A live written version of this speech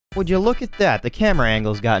Would you look at that? The camera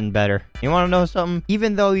angle's gotten better. You want to know something?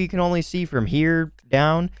 Even though you can only see from here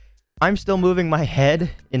down, I'm still moving my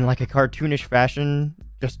head in like a cartoonish fashion,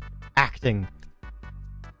 just acting.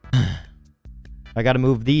 I gotta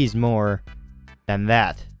move these more than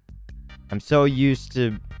that. I'm so used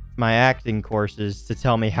to my acting courses to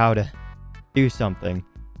tell me how to do something.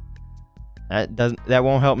 That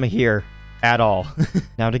won't help me here at all.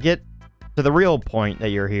 Now, to get to the real point that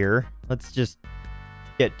you're here, let's just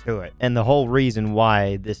get to it. And the whole reason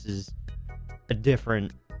why this is a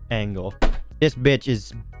different angle. This bitch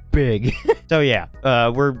is big. So yeah,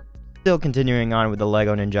 we're still continuing on with the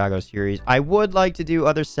Lego Ninjago series. I would like to do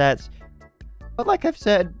other sets, but like I've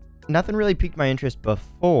said, nothing really piqued my interest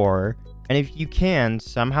before. And if you can,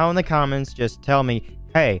 somehow in the comments, just tell me,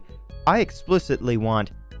 hey, I explicitly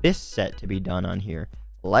want this set to be done on here.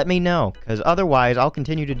 Let me know, because otherwise I'll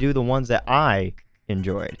continue to do the ones that I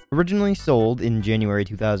enjoyed. Originally sold in January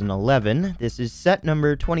 2011, this is set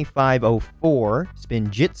number 2504,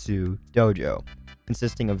 Spinjitzu Dojo.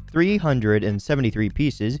 Consisting of 373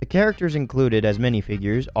 pieces, the characters included as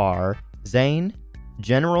minifigures are Zane,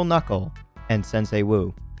 General Knuckle, and Sensei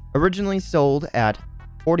Wu. Originally sold at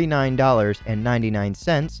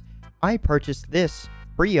 $49.99, I purchased this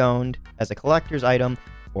pre-owned as a collector's item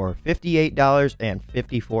for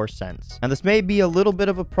 $58.54. Now this may be a little bit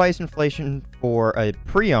of a price inflation for a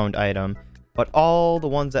pre-owned item, but all the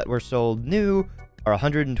ones that were sold new are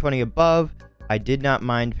 $120 above. I did not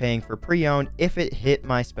mind paying for pre-owned if it hit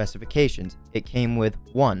my specifications. It came with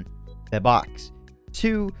 1, the box,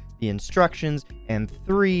 2, the instructions, and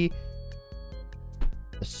 3,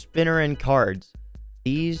 the spinner and cards.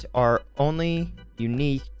 These are only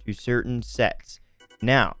unique to certain sets.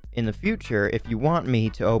 Now, in the future, if you want me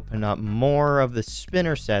to open up more of the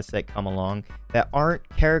spinner sets that come along that aren't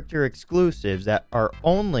character exclusives, that are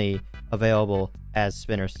only available as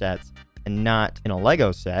spinner sets and not in a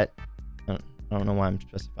Lego set, I don't know why I'm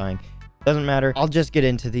specifying. Doesn't matter. I'll just get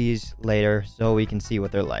into these later so we can see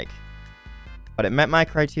what they're like. But it met my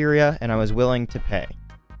criteria and I was willing to pay.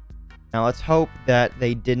 Now let's hope that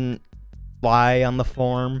they didn't lie on the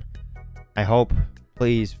form. I hope.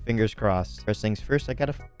 Please, fingers crossed. First things first, I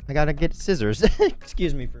gotta get scissors.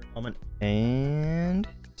 Excuse me for a moment. And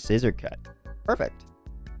scissor cut. Perfect.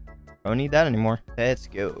 Don't need that anymore. Let's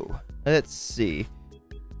go. Let's see.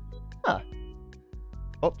 Huh.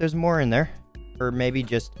 Oh, there's more in there. Or maybe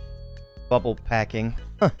just bubble packing.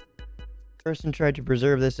 Huh. Person tried to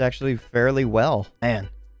preserve this actually fairly well. Man,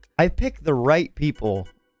 I picked the right people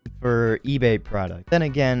for eBay product. Then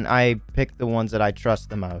again, I pick the ones that I trust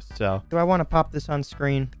the most. So, do I want to pop this on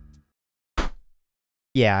screen?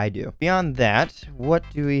 Yeah, I do. Beyond that, what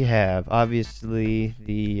do we have? Obviously,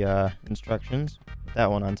 the instructions. Put that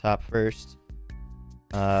one on top first.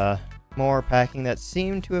 More packing that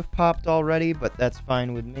seemed to have popped already, but that's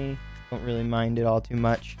fine with me. Don't really mind it all too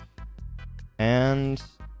much. And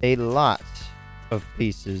a lot of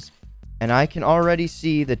pieces. And I can already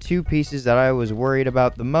see the 2 pieces that I was worried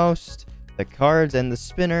about the most. The cards and the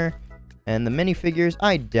spinner. And the minifigures.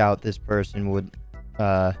 I doubt this person would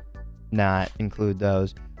not include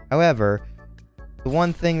those. However, the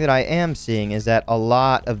one thing that I am seeing is that a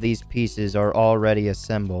lot of these pieces are already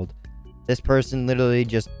assembled. This person literally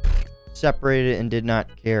just separated and did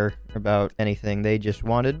not care about anything. They just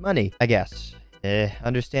wanted money, I guess.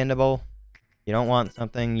 Understandable. You don't want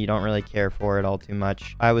something, you don't really care for it all too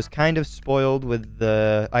much. I was kind of spoiled with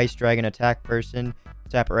the Ice Dragon attack person.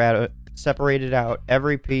 Separated out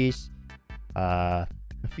every piece. A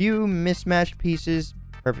few mismatched pieces.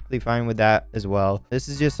 Perfectly fine with that as well. This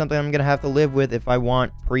is just something I'm going to have to live with if I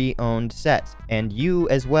want pre-owned sets. And you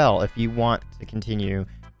as well, if you want to continue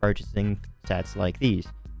purchasing sets like these.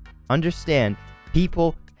 Understand,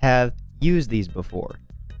 people have used these before.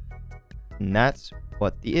 And that's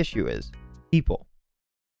what the issue is. People.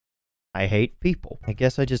 I hate people. I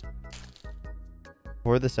guess I just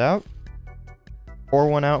pour this out. Pour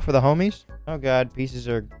one out for the homies. Oh god, pieces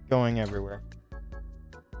are going everywhere.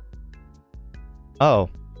 Oh.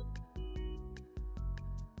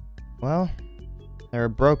 Well, there are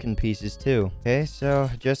broken pieces too. Okay, so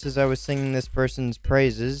just as I was singing this person's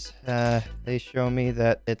praises, they show me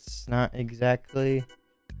that it's not exactly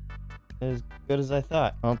as good as I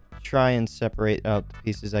thought. I'll try and separate out the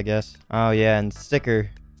pieces, I guess. Oh yeah, and stickers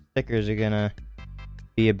are gonna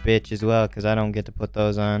be a bitch as well, because I don't get to put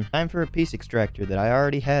those on. Time for a piece extractor that I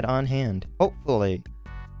already had on hand. Hopefully,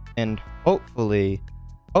 and hopefully,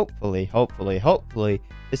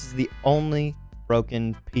 this is the only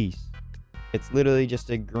broken piece. It's literally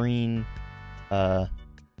just a green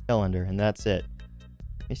cylinder, and that's it.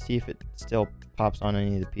 Let me see if it still pops on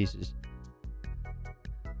any of the pieces.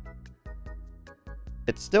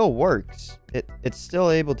 it still works. It's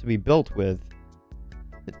still able to be built with.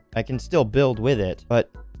 I can still build with it,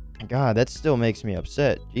 but God, that still makes me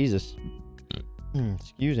upset. Jesus.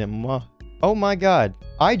 Excuse him. Oh my God,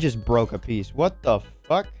 I just broke a piece. What the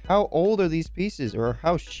fuck? How old are these pieces, or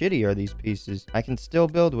how shitty are these pieces? I can still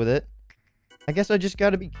build with it. I guess I just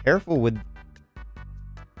gotta be careful with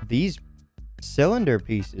these cylinder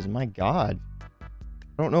pieces. My God.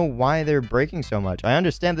 I don't know why they're breaking so much. I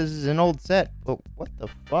understand this is an old set, but what the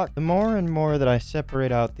fuck? The more and more that I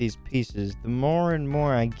separate out these pieces, the more and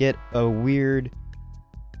more I get a weird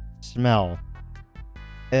smell.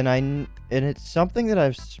 And it's something that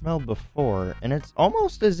I've smelled before, and it's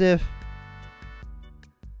almost as if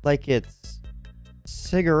like it's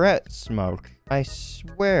cigarette smoke. I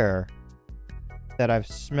swear that I've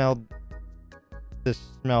smelled this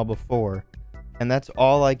smell before, and that's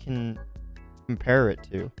all I can compare it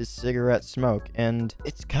to, is cigarette smoke. And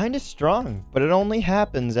it's kind of strong, but it only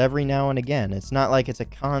happens every now and again. It's not like it's a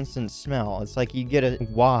constant smell. It's like you get a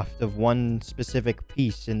waft of one specific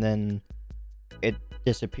piece and then it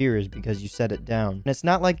disappears because you set it down. And it's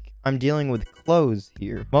not like I'm dealing with clothes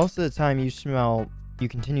here. Most of the time you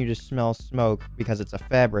continue to smell smoke because it's a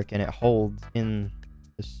fabric and it holds in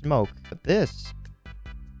the smoke. But this,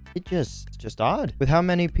 it's just odd. With how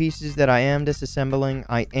many pieces that I am disassembling,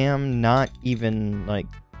 I am not even like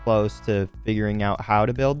close to figuring out how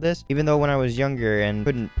to build this. Even though when I was younger and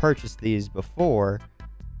couldn't purchase these before,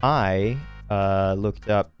 I looked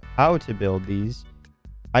up how to build these.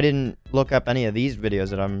 I didn't look up any of these videos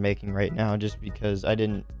that I'm making right now just because I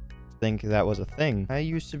didn't think that was a thing. I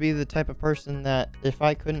used to be the type of person that if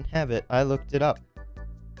I couldn't have it, I looked it up.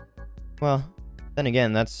 Well, then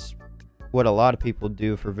again, that's what a lot of people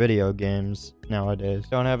do for video games nowadays.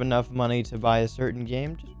 Don't have enough money to buy a certain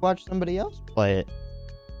game, just watch somebody else play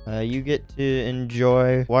it. You get to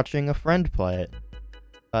enjoy watching a friend play it.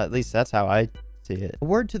 At least that's how I see it. A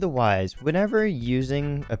word to the wise, whenever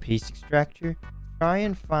using a piece extractor, try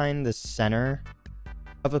and find the center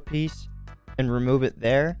of a piece and remove it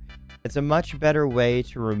there. It's a much better way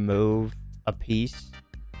to remove a piece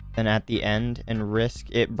than at the end and risk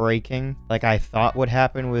it breaking like I thought would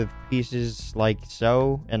happen with pieces like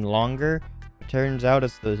so and longer. It turns out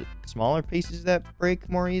it's the smaller pieces that break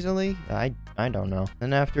more easily. I don't know.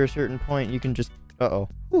 And after a certain point you can just and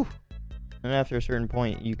after a certain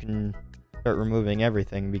point you can start removing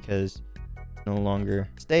everything because no longer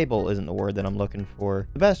stable isn't the word that I'm looking for.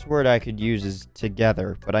 The best word I could use is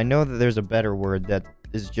together, but I know that there's a better word that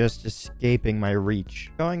is just escaping my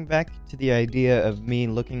reach. Going back to the idea of me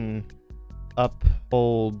looking up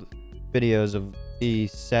old videos of the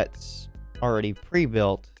sets already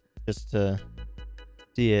pre-built just to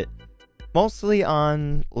see it, mostly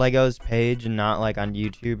on Lego's page and not like on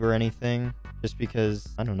YouTube or anything, just because,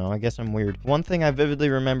 I don't know, I guess I'm weird. One thing I vividly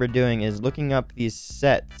remember doing is looking up these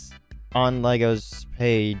sets on Lego's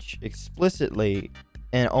page explicitly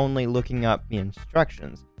and only looking up the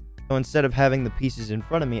instructions. So instead of having the pieces in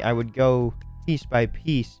front of me, I would go piece by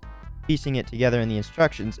piece, piecing it together in the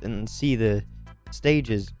instructions and see the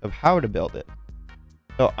stages of how to build it.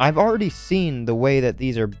 So I've already seen the way that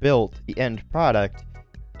these are built, the end product,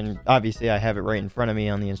 and obviously I have it right in front of me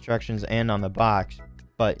on the instructions and on the box,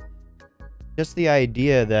 but just the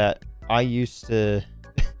idea that I used to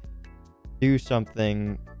do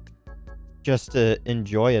something just to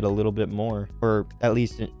enjoy it a little bit more, or at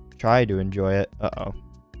least try to enjoy it.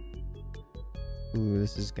 Ooh,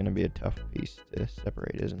 this is gonna be a tough piece to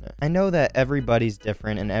separate, isn't it? I know that everybody's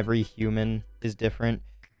different and every human is different,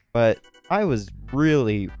 but I was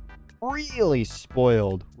really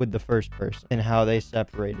spoiled with the first person and how they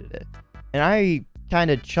separated it. And I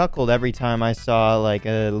kind of chuckled every time I saw like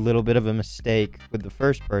a little bit of a mistake with the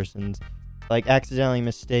first person's, like accidentally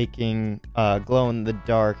mistaking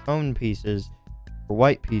glow-in-the-dark cone pieces for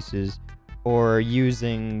white pieces, or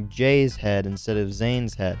using Jay's head instead of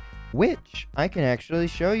Zane's head, which I can actually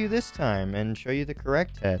show you this time and show you the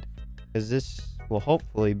correct head, because this will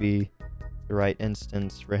hopefully be the right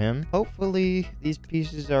instance for him. Hopefully these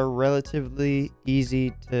pieces are relatively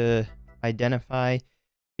easy to identify,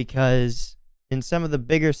 because in some of the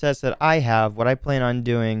bigger sets that I have, what I plan on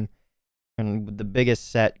doing, and with the biggest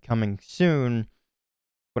set coming soon,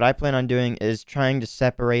 what I plan on doing is trying to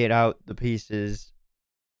separate out the pieces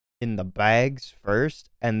in the bags first,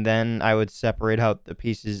 and then I would separate out the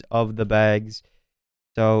pieces of the bags.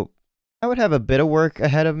 So I would have a bit of work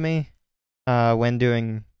ahead of me when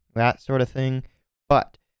doing that sort of thing,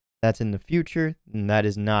 but that's in the future, and that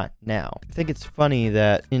is not now. I think it's funny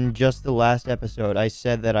that in just the last episode, I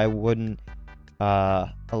said that I wouldn't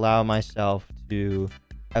allow myself to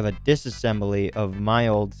have a disassembly of my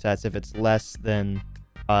old sets if it's less than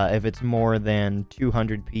if it's more than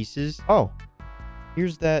 200 pieces. Oh,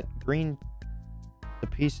 here's that green, the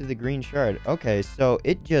piece of the green shard. Okay, so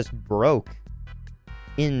it just broke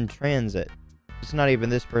in transit. It's not even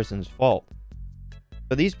this person's fault.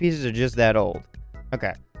 So these pieces are just that old.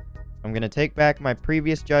 Okay. I'm going to take back my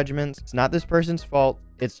previous judgments. It's not this person's fault.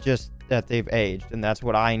 It's just that they've aged, and that's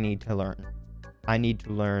what I need to learn. I need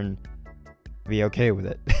to learn to be okay with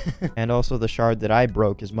it. And also the shard that I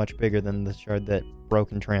broke is much bigger than the shard that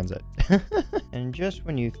broke in transit. And just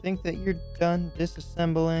when you think that you're done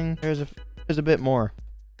disassembling, there's a bit more.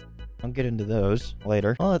 I'll get into those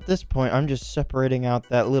later. Well, at this point, I'm just separating out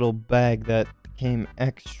that little bag that came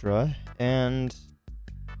extra, and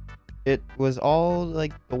it was all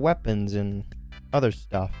like the weapons and other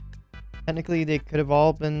stuff. Technically, they could have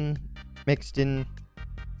all been mixed in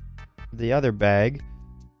the other bag.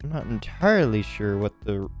 I'm not entirely sure what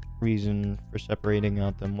the reason for separating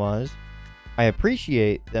out them was. I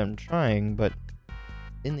appreciate them trying, but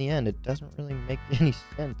in the end, it doesn't really make any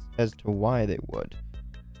sense as to why they would.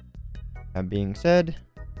 That being said,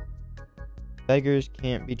 beggars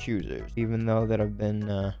can't be choosers, even though that I've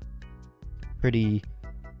been pretty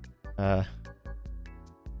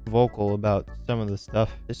vocal about some of the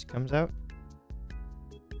stuff. This comes out.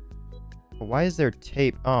 Why is there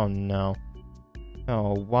tape? Oh no.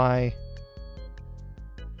 Oh, why?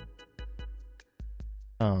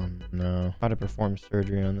 Oh no. How to perform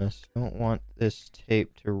surgery on this. Don't want this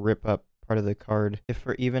tape to rip up part of the card. If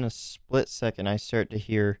for even a split second I start to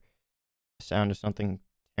hear the sound of something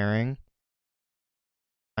tearing,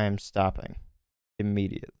 I am stopping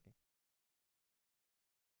immediately.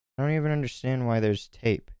 I don't even understand why there's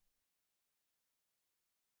tape.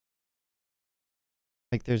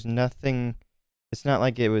 Like, there's nothing. It's not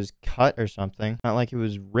like it was cut or something. Not like it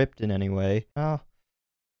was ripped in any way. Well,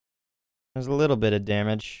 there's a little bit of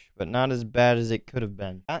damage, but not as bad as it could have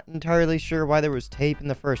been. Not entirely sure why there was tape in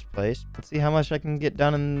the first place. Let's see how much I can get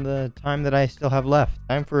done in the time that I still have left.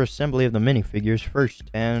 Time for assembly of the minifigures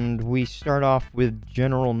first. And we start off with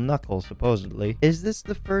General Knuckles, supposedly. Is this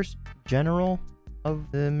the first General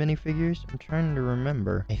of the minifigures? I'm trying to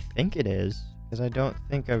remember. I think it is, because I don't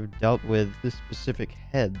think I've dealt with the specific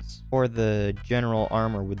heads or the general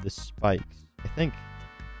armor with the spikes. I think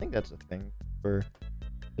that's a thing for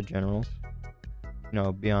the generals. You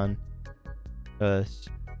know, beyond the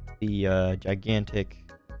gigantic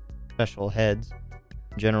special heads.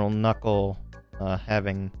 General Knuckle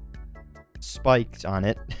having spikes on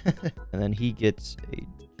it. And then he gets a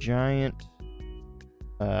giant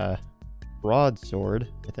broadsword.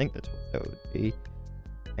 I think that's what that would be.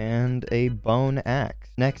 And a bone axe.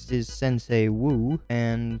 Next is Sensei Wu,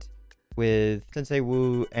 and with Sensei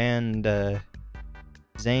Wu and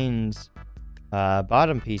Zane's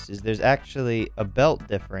bottom pieces, there's actually a belt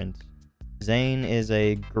difference. Zane is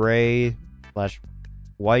a gray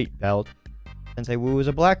 / white belt. Sensei Wu is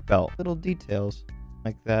a black belt. Little details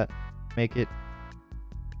like that make it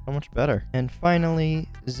so much better. And finally,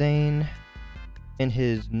 Zane in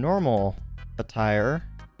his normal attire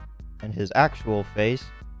and his actual face,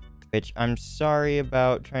 which I'm sorry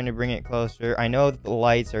about trying to bring it closer. I know that the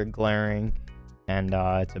lights are glaring and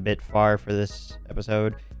it's a bit far for this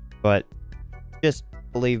episode, but just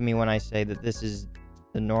believe me when I say that this is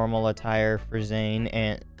the normal attire for Zane,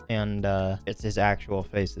 and it's his actual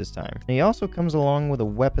face this time. And he also comes along with a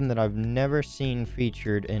weapon that I've never seen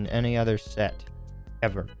featured in any other set,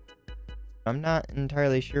 ever. I'm not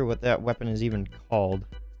entirely sure what that weapon is even called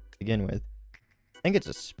to begin with. I think it's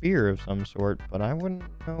a spear of some sort, but I wouldn't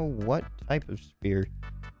know what type of spear.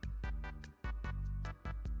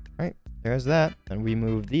 Alright, there's that. And we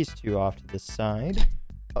move these two off to the side.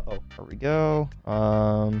 Uh-oh, there we go.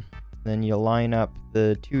 Then you line up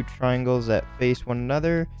the two triangles that face one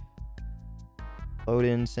another. Load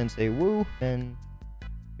in Sensei Wu, and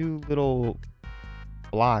two little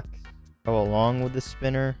blocks go along with the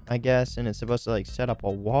spinner, I guess, and it's supposed to like set up a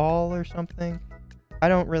wall or something. I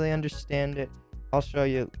don't really understand it. I'll show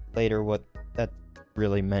you later what that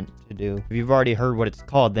really meant to do. If you've already heard what it's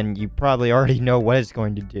called, then you probably already know what it's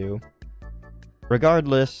going to do.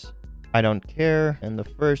 Regardless, I don't care. And the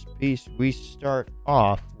first piece we start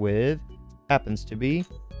off with happens to be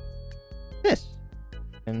this.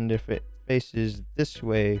 And if it faces this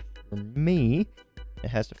way for me, it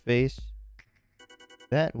has to face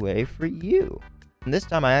that way for you. And this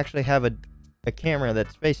time I actually have a camera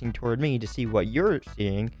that's facing toward me to see what you're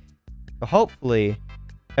seeing. So hopefully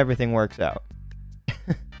everything works out.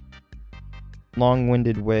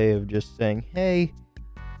 Long-winded way of just saying, hey,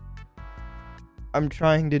 I'm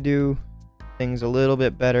trying to do things a little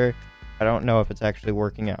bit better. I don't know if it's actually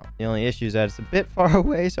working out. The only issue is that it's a bit far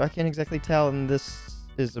away, so I can't exactly tell, and this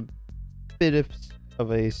is a bit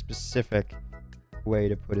of a specific way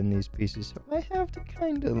to put in these pieces, so I have to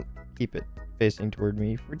kind of keep it facing toward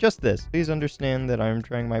me for just this. Please understand that I'm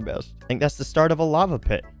trying my best. I think that's the start of a lava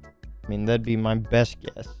pit. I mean, that'd be my best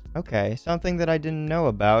guess. Okay, something that I didn't know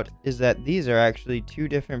about is that these are actually two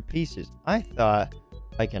different pieces. I thought,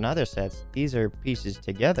 like in other sets, these are pieces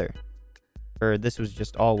together. Or this was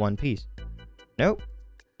just all one piece. Nope.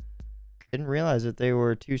 Didn't realize that they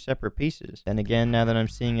were two separate pieces. And again, now that I'm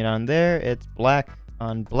seeing it on there, it's black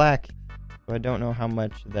on black. So I don't know how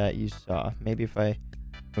much that you saw. Maybe if I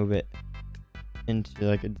move it into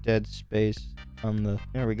like a dead space on the...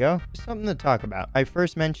 There we go. Just something to talk about. I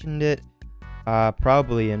first mentioned it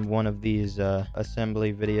probably in one of these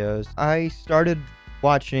assembly videos. I started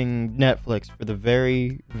watching Netflix for the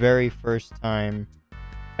very, very first time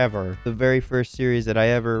ever. The very first series that I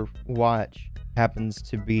ever watch happened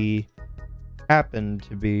to be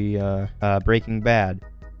Breaking Bad.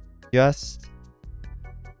 Just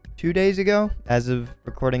 2 days ago, as of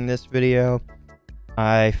recording this video,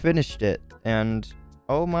 I finished it, and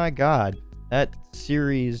oh my god, that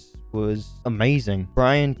series was amazing.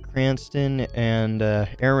 Bryan Cranston and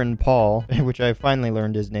Aaron Paul, which I finally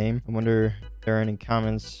learned his name. I wonder if there are any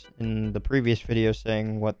comments in the previous video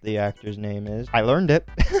saying what the actor's name is. I learned it.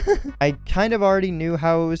 I kind of already knew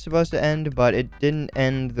how it was supposed to end, but it didn't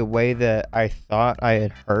end the way that I thought I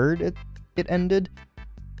had heard it ended.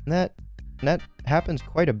 And that happens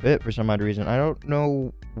quite a bit for some odd reason. I don't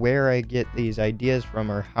know where I get these ideas from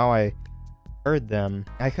or how I heard them.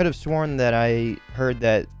 I could have sworn that I heard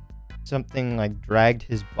that something like dragged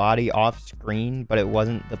his body off screen, but it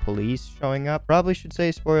wasn't the police showing up. Probably should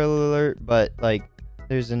say spoiler alert, but like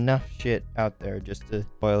there's enough shit out there just to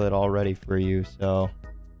spoil it already for you. So,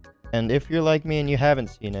 and if you're like me and you haven't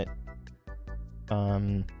seen it,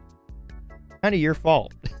 kind of your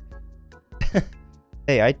fault.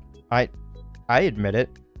 Hey, I admit it.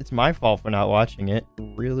 It's my fault for not watching it.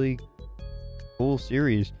 Really cool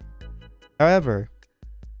series. However,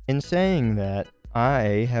 in saying that,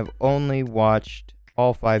 I have only watched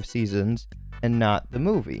all 5 seasons and not the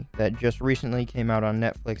movie that just recently came out on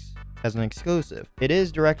Netflix as an exclusive. It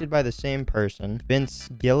is directed by the same person, Vince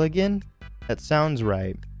Gilligan. That sounds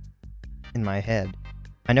right in my head.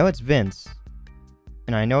 I know it's Vince,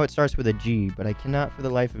 and I know it starts with a G, but I cannot for the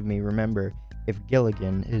life of me remember if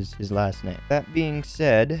Gilligan is his last name. That being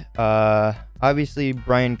said, obviously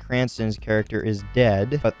Bryan Cranston's character is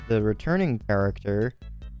dead, but the returning character,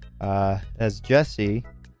 as Jesse,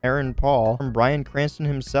 Aaron Paul, from Bryan Cranston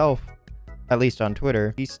himself, at least on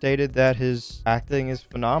Twitter, he stated that his acting is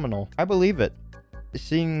phenomenal. I believe it.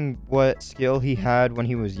 Seeing what skill he had when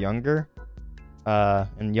he was younger,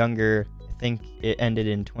 and younger, I think it ended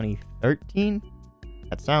in 2013?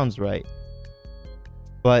 That sounds right.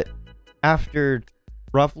 But after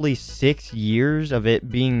roughly 6 years of it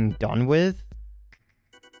being done with,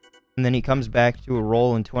 and then he comes back to a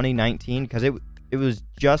role in 2019, because it was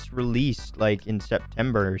just released like in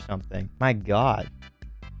September or something. My god.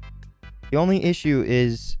 The only issue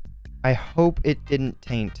is I hope it didn't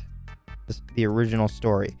taint the original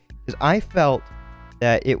story, because I felt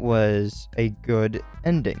that it was a good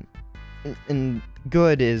ending. And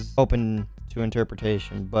good is open to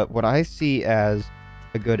interpretation, but what I see as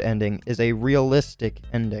a good ending is a realistic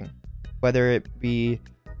ending. Whether it be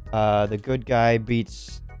the good guy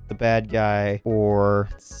beats the bad guy, or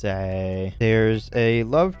say there's a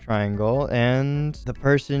love triangle and the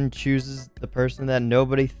person chooses the person that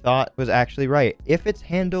nobody thought was actually right. If it's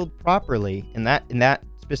handled properly in that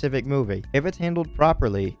specific movie, if it's handled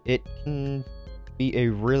properly, it can be a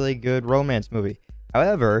really good romance movie.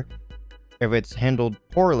 However, if it's handled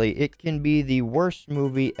poorly, it can be the worst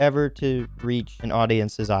movie ever to reach an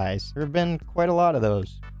audience's eyes. There have been quite a lot of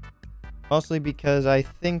those. Mostly because I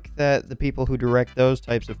think that the people who direct those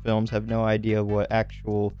types of films have no idea what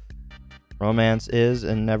actual romance is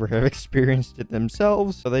and never have experienced it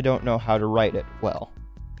themselves, so they don't know how to write it well.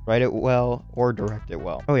 Write it well or direct it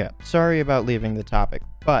well. Oh yeah, sorry about leaving the topic,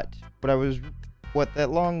 but what that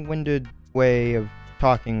long-winded way of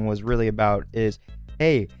talking was really about is,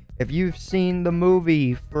 hey, if you've seen the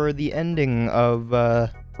movie for the ending of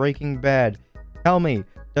Breaking Bad, tell me,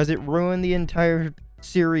 does it ruin the entire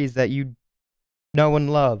series that you know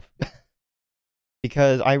and love?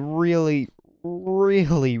 Because I really,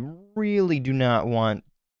 really, really do not want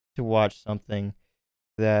to watch something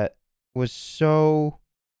that was so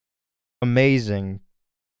amazing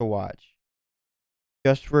to watch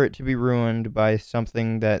just for it to be ruined by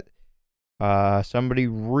something that somebody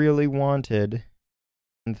really wanted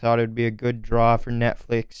and thought it would be a good draw for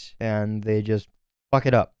Netflix, and they just fuck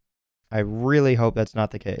it up. I really hope that's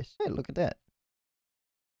not the case. Hey, look at that.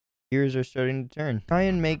 gears are starting to turn. Try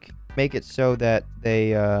and make it so that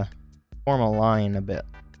they form a line a bit.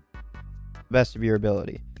 Best of your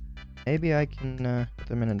ability. Maybe I can put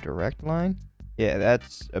them in a direct line. Yeah,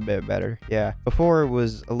 that's a bit better. Yeah, before it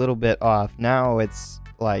was a little bit off. Now it's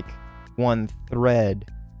like one thread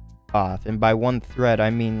off, and by one thread I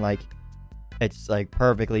mean like it's like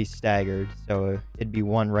perfectly staggered, so it'd be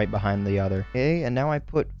one right behind the other. Okay, and now I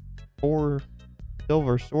put 4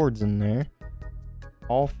 silver swords in there,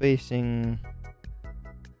 all facing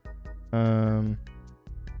I'll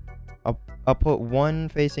put one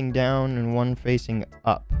facing down and one facing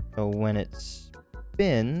up, so when it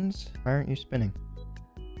spins... Why aren't you spinning?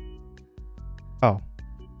 Oh,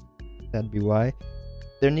 that'd be why.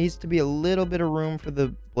 There needs to be a little bit of room for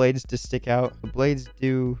the blades to stick out. The blades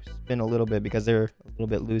do spin a little bit because they're a little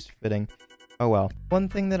bit loose fitting. Oh well. One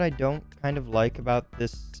thing that I don't kind of like about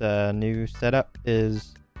this new setup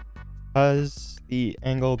is because the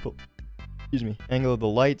angle of the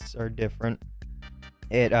lights are different.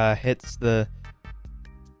 It hits the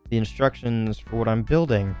instructions for what I'm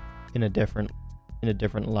building in a different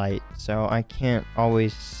light, so I can't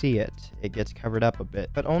always see it. It gets covered up a bit,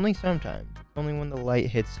 but only sometimes. Only when the light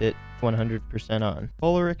hits it 100% on.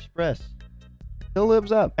 Polar Express still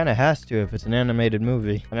lives up. Kinda has to if it's an animated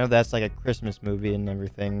movie. I know that's like a Christmas movie and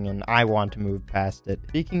everything, and I want to move past it.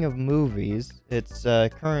 Speaking of movies, it's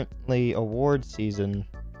currently award season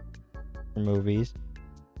for movies,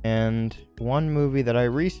 and one movie that I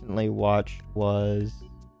recently watched was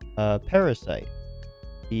Parasite,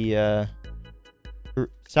 the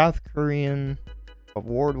South Korean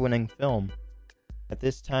award-winning film. At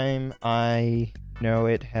this time, I know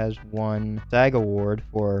it has won SAG Award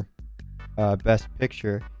for Best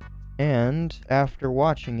Picture, and after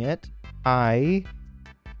watching it, I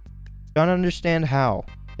don't understand how.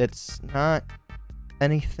 It's not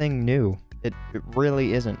anything new. It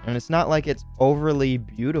really isn't, and it's not like it's overly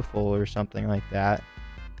beautiful or something like that.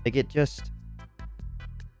 Like, it's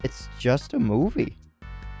just a movie.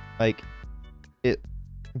 Like, it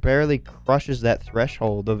barely crushes that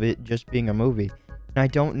threshold of it just being a movie. And I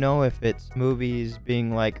don't know if it's movies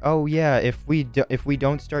being like, oh yeah, if we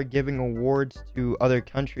don't start giving awards to other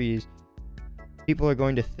countries, people are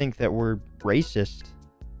going to think that we're racist.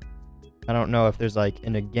 I don't know if there's like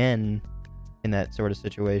an again in that sort of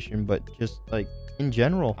situation, but just like in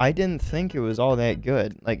general, I didn't think it was all that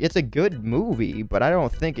good. Like, it's a good movie, but I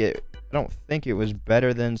don't think it was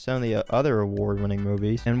better than some of the other award-winning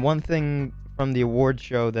movies. And one thing from the award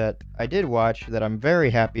show that I did watch that I'm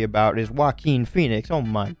very happy about is Joaquin Phoenix. Oh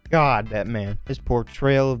my god, that man. His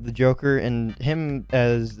portrayal of the Joker, and him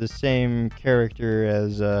as the same character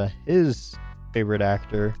as his favorite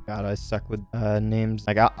actor. God, I suck with names.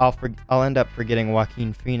 Like, I'll end up forgetting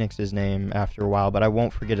Joaquin Phoenix's name after a while, but I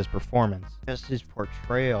won't forget his performance. Just his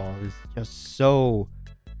portrayal is just so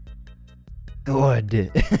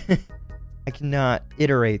good. I cannot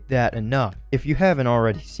iterate that enough. If you haven't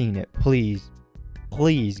already seen it, please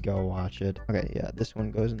go watch it. Okay, yeah, this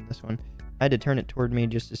one goes in this one. I had to turn it toward me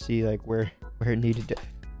just to see like where it needed to.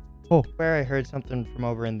 Oh, where I heard something from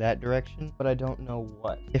over in that direction, but I don't know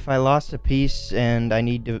what. If I lost a piece and I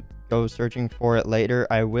need to go searching for it later,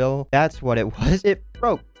 I will. That's what it was. It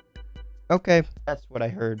broke. Okay, that's what I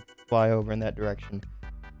heard fly over in that direction.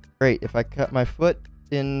 Great, if I cut my foot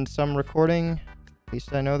in some recording, at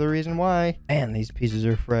least I know the reason why. Man, these pieces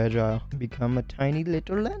are fragile. Become a tiny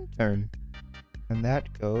little lantern. And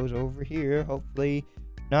that goes over here, hopefully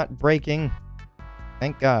not breaking.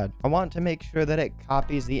 Thank God. I want to make sure that it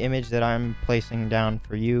copies the image that I'm placing down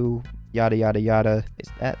for you. Yada, yada, yada. Is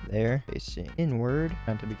that there? Facing inward.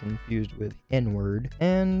 Not to be confused with inward.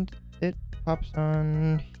 And it pops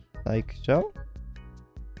on like so.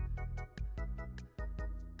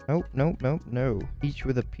 Nope, nope, nope, no. Each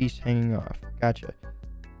with a piece hanging off. Gotcha.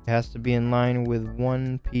 It has to be in line with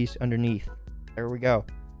one piece underneath. There we go.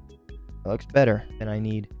 That looks better than I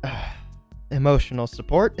need. Emotional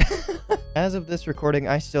support. As of this recording,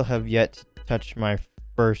 I still have yet to touch my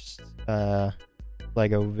first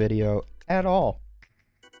Lego video at all.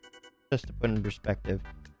 Just to put in perspective.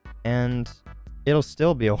 And it'll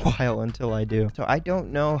still be a while until I do. So I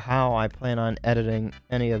don't know how I plan on editing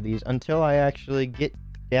any of these until I actually get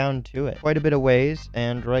down to it. Quite a bit of ways,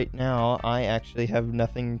 and right now I actually have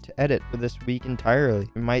nothing to edit for this week entirely.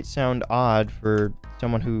 It might sound odd for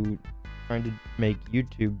someone who trying to make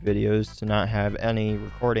YouTube videos to not have any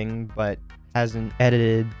recording but hasn't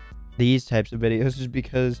edited these types of videos, is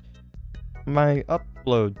because my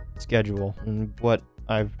upload schedule and what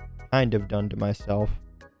I've kind of done to myself.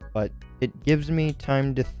 But it gives me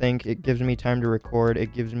time to think, it gives me time to record,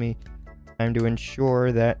 it gives me time to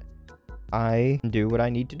ensure that I can do what I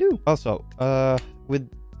need to do. Also, with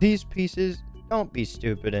these pieces, don't be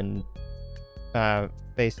stupid and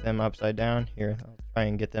face them upside down. Here, I'll try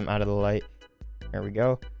and get them out of the light. There we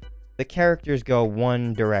go. The characters go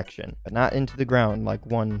one direction, but not into the ground, like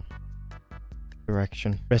one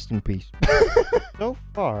direction. Rest in peace. So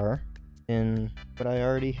far, in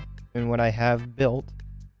what I have built,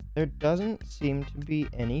 there doesn't seem to be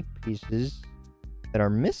any pieces that are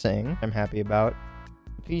missing. I'm happy about.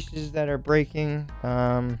 The pieces that are breaking, 2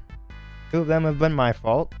 of them have been my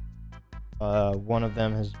fault. One of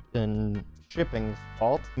them has been shipping's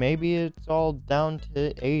fault. Maybe it's all down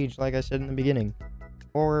to age, like I said in the beginning.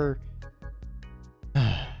 Or,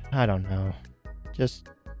 I don't know. Just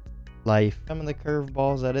life. Some of the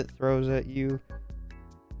curveballs that it throws at you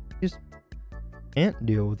just can't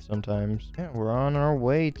deal with sometimes. Yeah, we're on our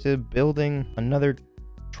way to building another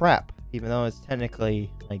trap, even though it's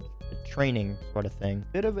technically like a training sort of thing.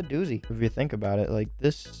 Bit of a doozy if you think about it. Like,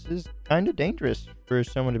 this is kind of dangerous for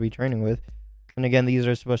someone to be training with. And again, these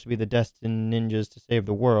are supposed to be the destined ninjas to save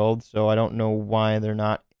the world, so I don't know why they're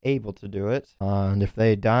not able to do it. And if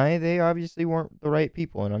they die, they obviously weren't the right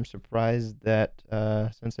people, and I'm surprised that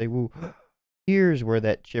Sensei Wu... Here's where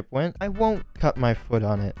that chip went. I won't cut my foot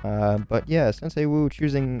on it. But yeah, Sensei Wu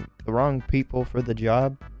choosing the wrong people for the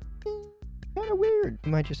job, kind of weird.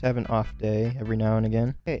 You might just have an off day every now and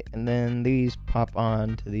again. Okay, and then these pop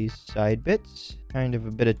on to these side bits. Kind of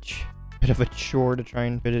a bit of a chore to try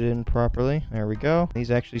and fit it in properly. There we go.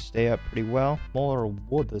 These actually stay up pretty well. More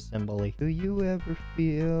wood assembly. Do you ever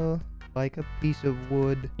feel like a piece of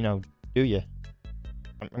wood? You know, do you?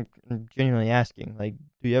 I'm genuinely asking. Like,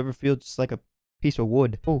 do you ever feel just like a piece of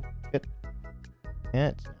wood? Oh, shit. Yeah,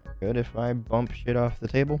 it's not good if I bump shit off the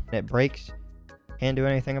table and it breaks. Can't do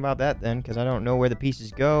anything about that then, because I don't know where the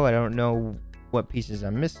pieces go. I don't know what pieces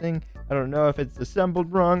I'm missing. I don't know if it's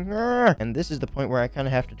assembled wrong. And this is the point where I kind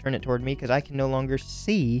of have to turn it toward me because I can no longer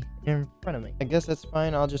see in front of me. I guess that's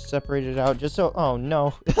fine. I'll just separate it out just so... Oh,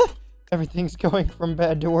 no. Everything's going from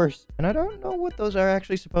bad to worse. And I don't know what those are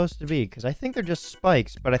actually supposed to be, because I think they're just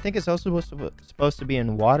spikes, but I think it's also supposed to be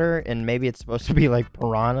in water, and maybe it's supposed to be like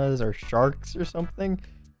piranhas or sharks or something.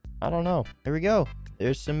 I don't know. There we go.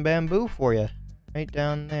 There's some bamboo for you. Right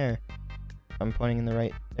down there. I'm pointing in the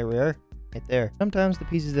right... There we are. Right there. Sometimes the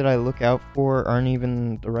pieces that I look out for aren't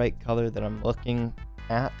even the right color that I'm looking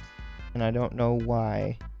at, and I don't know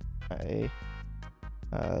why I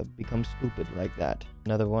become stupid like that.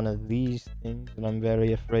 Another one of these things that I'm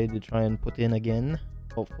very afraid to try and put in again.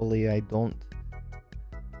 Hopefully I don't,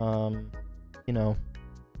 you know,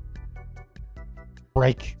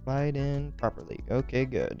 break. Slide in properly. Okay,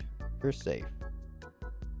 good. You're safe.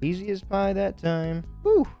 Easy as pie that time.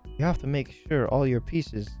 Whew. You have to make sure all your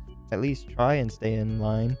pieces at least try and stay in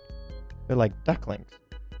line. They're like ducklings.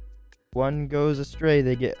 One goes astray,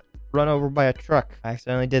 they get run over by a truck. I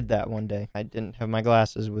accidentally did that one day. I didn't have my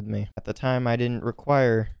glasses with me. At the time, I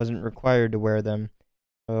wasn't required to wear them.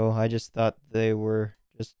 So I just thought they were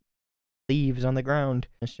just leaves on the ground.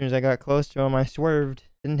 As soon as I got close to them, I swerved.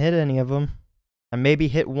 Didn't hit any of them. I maybe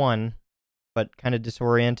hit one, but kind of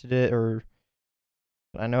disoriented it, or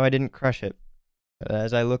I know I didn't crush it. But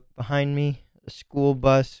as I looked behind me, the school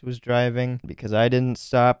bus was driving. Because I didn't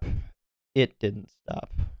stop, it didn't stop.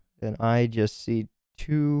 And I just see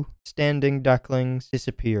 2 standing ducklings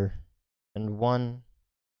disappear, and one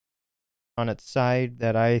on its side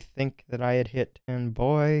that I think that I had hit. And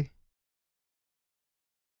boy,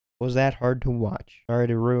 was that hard to watch. Sorry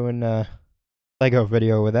to ruin a Lego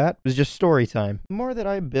video with that. It was just story time. The more that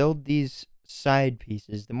I build these side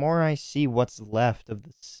pieces, the more I see what's left of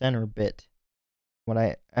the center bit. What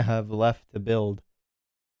I have left to build.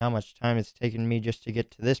 How much time it's taken me just to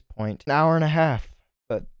get to this point. 1.5 hours.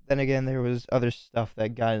 But then again, there was other stuff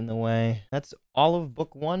that got in the way. That's all of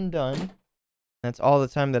book 1 done. That's all the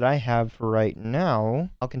time that I have for right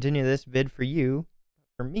now. I'll continue this vid for you.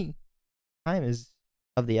 For me, time is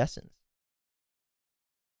of the essence.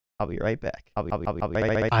 I'll be right back. I'll be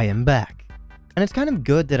right back. I am back. And it's kind of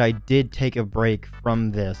good that I did take a break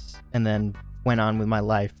from this and then went on with my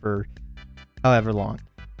life for however long.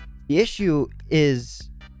 The issue is,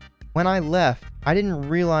 when I left, I didn't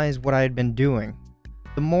realize what I had been doing.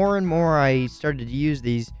 The more and more I started to use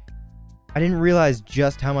these, I didn't realize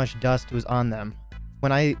just how much dust was on them.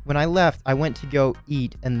 When I left, I went to go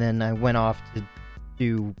eat, and then I went off to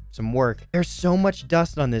do some work. There's so much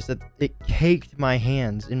dust on this that it caked my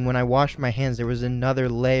hands, and when I washed my hands, there was another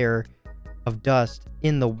layer of dust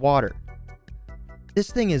in the water.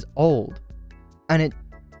 This thing is old, and it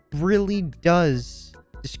really does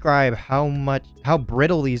describe how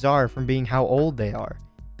brittle these are from being how old they are.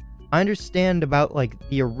 I understand about, like,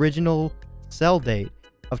 the original sell date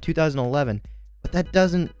of 2011, but that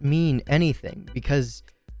doesn't mean anything, because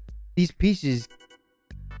these pieces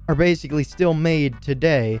are basically still made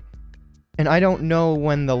today, and I don't know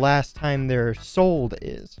when the last time they're sold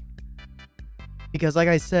is. Because like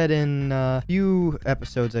I said in a few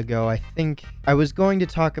episodes ago, I think I was going to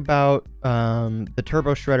talk about the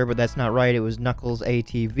Turbo Shredder, but that's not right. It was Knuckles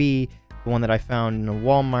ATV, the one that I found in a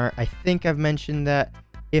Walmart. I think I've mentioned that.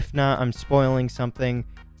 If not, I'm spoiling something.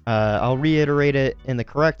 I'll reiterate it in the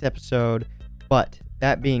correct episode, but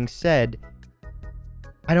that being said,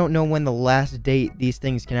 I don't know when the last date these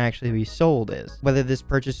things can actually be sold is. Whether this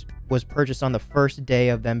purchase was purchased on the first day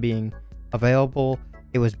of them being available,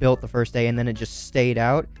 it was built the first day, and then it just stayed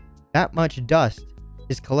out. That much dust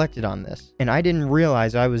is collected on this, and I didn't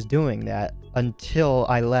realize I was doing that until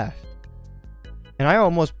I left. And I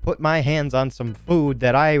almost put my hands on some food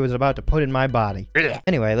that I was about to put in my body.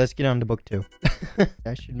 Anyway, let's get on to book 2.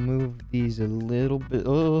 I should move these a little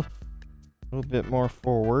bit more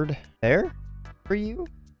forward. There? For you?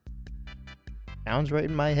 Sounds right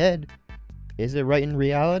in my head. Is it right in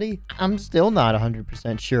reality? I'm still not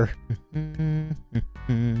 100% sure.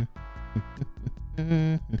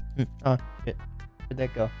 Oh, shit. Where'd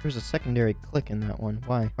that go? There's a secondary click in that one.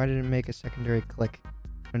 Why? Why did it make a secondary click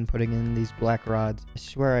when putting in these black rods? I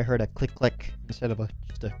swear I heard a click instead of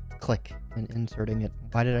just a click and inserting it.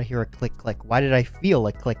 Why did I hear a click? Why did I feel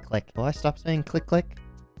a click? Will I stop saying click?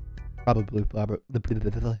 Probably.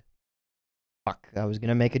 Fuck, I was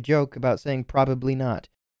gonna make a joke about saying probably not.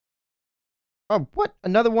 Oh, what?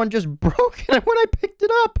 Another one just broke when I picked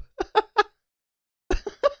it up!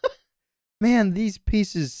 Man, these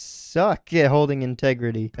pieces suck at holding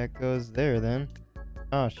integrity. That goes there, then.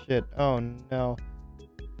 Oh, shit. Oh, no.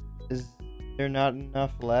 Is there not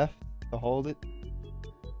enough left to hold it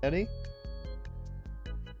steady?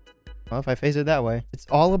 Well, if I face it that way. It's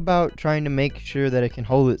all about trying to make sure that it can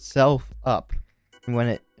hold itself up.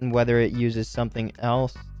 And whether it uses something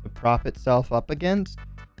else to prop itself up against.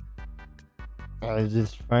 It's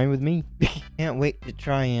just fine with me. Can't wait to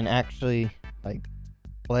try and actually, like,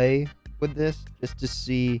 play with this, just to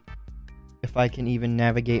see if I can even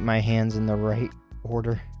navigate my hands in the right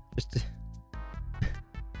order. Just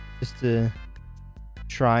to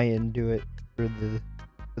try and do it for the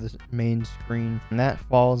main screen. And that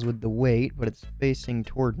falls with the weight, but it's facing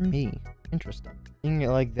toward me. Interesting. Seeing it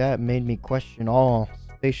like that made me question all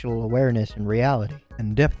spatial awareness and reality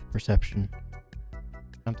and depth perception.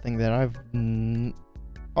 Something that I've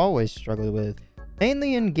always struggled with.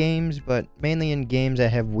 Mainly in games, but mainly in games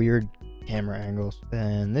that have weird camera angles.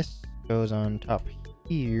 And this goes on top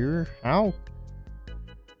here. How?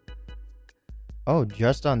 Oh,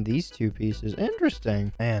 just on these two pieces.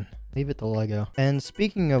 Interesting. Man, leave it to Lego. And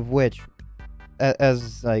speaking of which,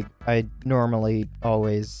 as like I normally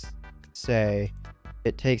always say,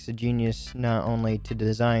 it takes a genius not only to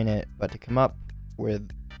design it, but to come up with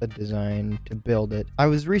a design to build it. I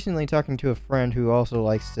was recently talking to a friend who also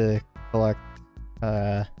likes to collect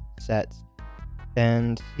sets,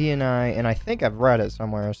 and he and I think I've read it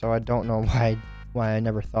somewhere, so I don't know why I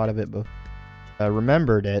never thought of it, but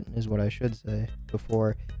remembered it is what I should say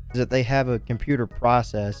before, is that they have a computer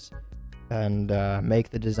process and make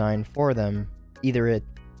the design for them. Either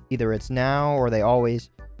it's now, or they always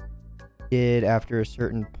did after a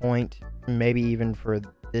certain point. Maybe even for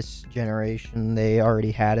this generation they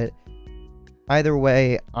already had it. Either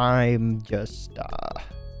way, I'm just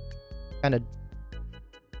kind of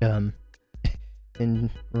dumb in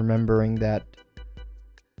remembering that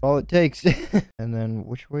all it takes. And then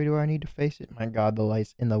which way do I need to face it? My god, the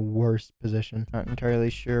light's in the worst position. Not entirely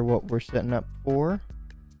sure what we're setting up for.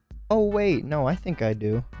 Oh wait, no, I think I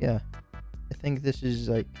do. Yeah, I think this is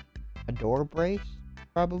like a door brace,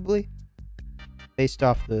 probably, based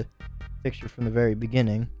off the picture from the very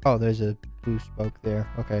beginning. Oh, there's a blue spoke there.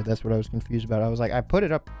 Okay, that's what I was confused about. I was like, I put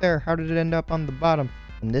it up there, how did it end up on the bottom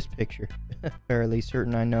in this picture? Fairly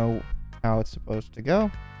certain I know how it's supposed to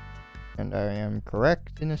go, and I am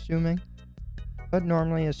correct in assuming, but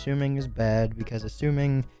normally assuming is bad, because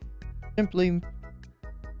assuming simply,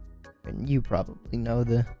 and you probably know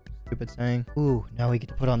the stupid saying. Ooh, now we get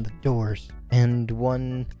to put on the doors, and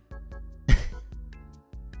one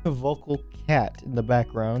vocal cat in the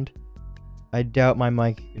background. I doubt my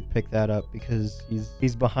mic could pick that up because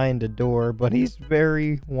he's behind a door, but he's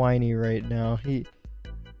very whiny right now.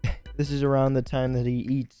 This is around the time that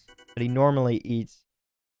he normally eats,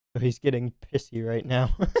 so he's getting pissy right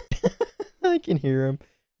now. I can hear him.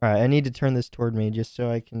 Alright, I need to turn this toward me just so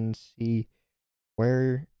I can see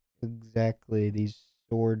where exactly these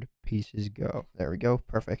sword pieces go. There we go.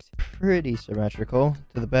 Perfect. Pretty symmetrical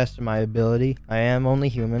to the best of my ability. I am only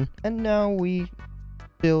human. And now we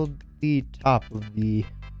build the top of the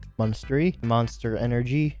monastery. Monster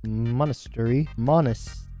energy. Monastery.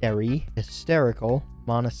 Monastery. Hysterical.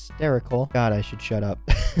 Monasterical. God, I should shut up.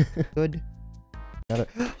 Good.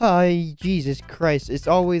 Ay, Jesus Christ. It's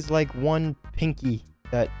always like one pinky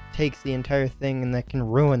that takes the entire thing and that can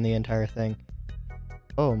ruin the entire thing.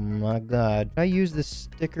 Oh my god. Did I use the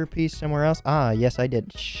sticker piece somewhere else? Ah, yes I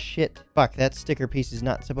did. Shit. Fuck, that sticker piece is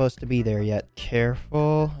not supposed to be there yet.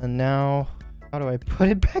 Careful. And now, how do I put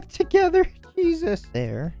it back together? Jesus.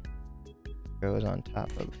 There. Goes on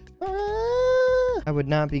top of... Ah! I would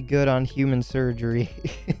not be good on human surgery.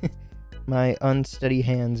 My unsteady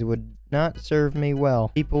hands would not serve me well.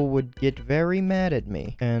 People would get very mad at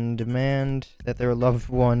me and demand that their loved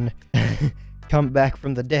one come back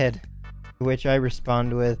from the dead. To which I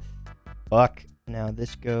respond with, fuck. Now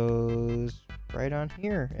this goes right on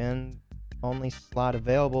here, and only slot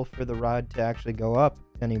available for the rod to actually go up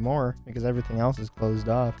anymore because everything else is closed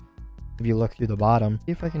off. If you look through the bottom,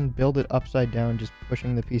 see if I can build it upside down, just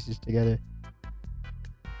pushing the pieces together.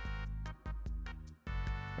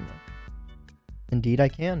 Indeed I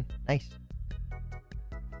can. Nice.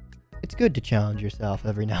 It's good to challenge yourself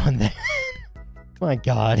every now and then. My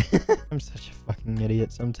god. I'm such a fucking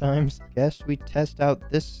idiot sometimes. Guess we test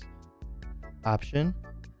out this option.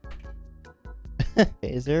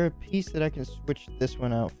 Is there a piece that I can switch this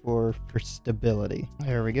one out for stability?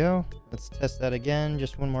 There we go. Let's test that again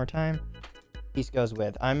just one more time. Piece goes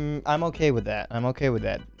with. I'm okay with that. I'm okay with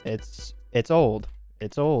that. It's old.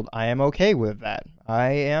 It's old. I am okay with that. I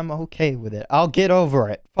am okay with it. I'll get over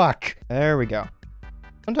it. Fuck. There we go.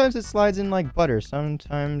 Sometimes it slides in like butter.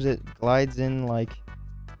 Sometimes it glides in like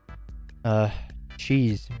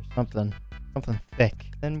cheese or something. Something thick.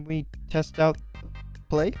 Then we test out the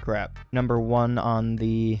play crap. Number 1 on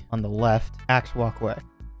the left, axe walkway.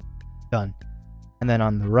 Done. And then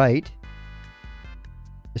on the right,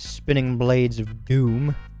 the spinning blades of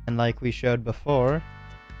doom. And like we showed before,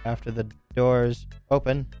 after the doors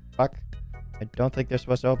open, fuck, I don't think they're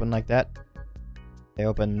supposed to open like that. They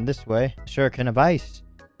open this way. Shuriken of ice.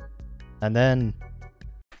 And then...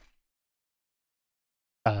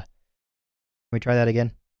 Can we try that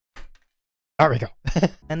again? There we go.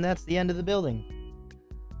 And that's the end of the building.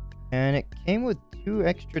 And it came with 2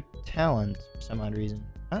 extra talents for some odd reason.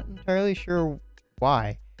 Not entirely sure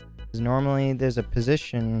why. Because normally there's a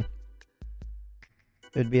position...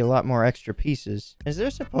 There'd be a lot more extra pieces. Is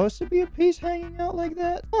there supposed to be a piece hanging out like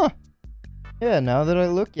that? Huh. Yeah, now that I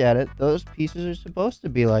look at it, those pieces are supposed to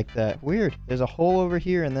be like that. Weird. There's a hole over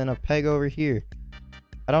here and then a peg over here.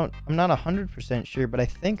 I'm not 100% sure, but I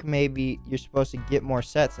think maybe you're supposed to get more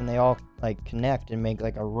sets and they all like connect and make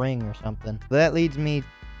like a ring or something. So that leads me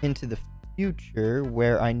into the future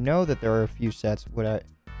where I know that there are a few sets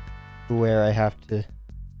where I have to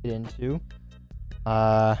get into.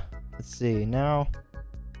 Let's see. Now,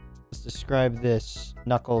 let's describe this.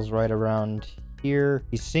 Knuckles right around here.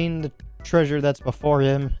 He's seen the treasure that's before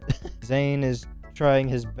him. Zane is trying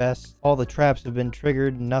his best. All the traps have been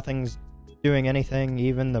triggered. Nothing's doing anything.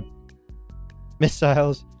 Even the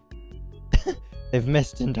missiles. They've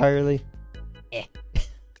missed entirely.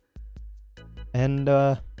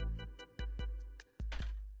 And,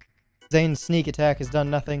 Zane's sneak attack has done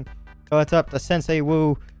nothing. So it's up to Sensei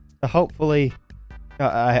Wu to hopefully...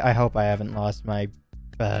 I hope I haven't lost my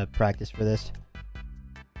practice for this.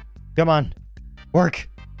 Come on. Work!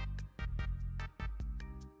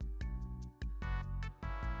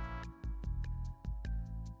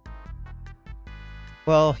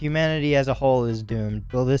 Well, humanity as a whole is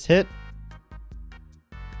doomed. Will this hit?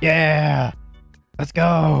 Yeah! Let's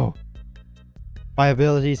go! My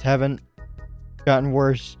abilities haven't gotten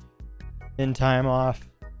worse in time off.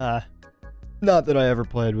 Not that I ever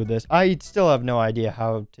played with this. I still have no idea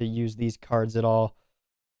how to use these cards at all.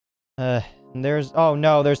 Oh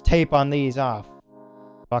no, there's tape on these. Ah,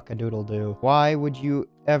 fuck-a-doodle-doo. Why would you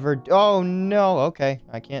ever... Oh no, okay.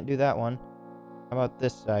 I can't do that one. How about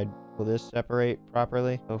this side? Will this separate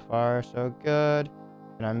properly? So far, so good.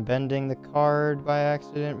 And I'm bending the card by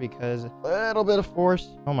accident because a little bit of force.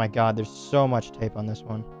 Oh my god, there's so much tape on this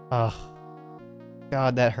one. Ugh.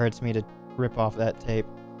 God, that hurts me to rip off that tape.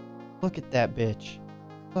 Look at that bitch.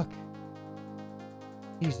 Look.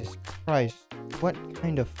 Jesus Christ. What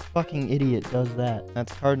kind of fucking idiot does that?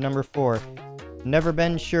 That's card number 4. Never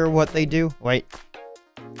been sure what they do. Wait.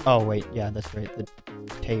 Oh, wait. Yeah, that's right. The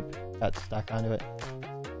tape got stuck onto it.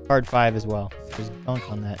 Card 5 as well. There's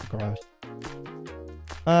gunk on that. Gross.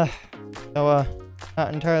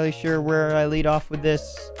 Not entirely sure where I lead off with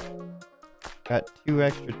this. Got 2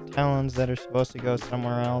 extra talons that are supposed to go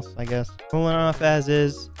somewhere else, I guess. Cooling off as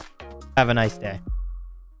is. Have a nice day.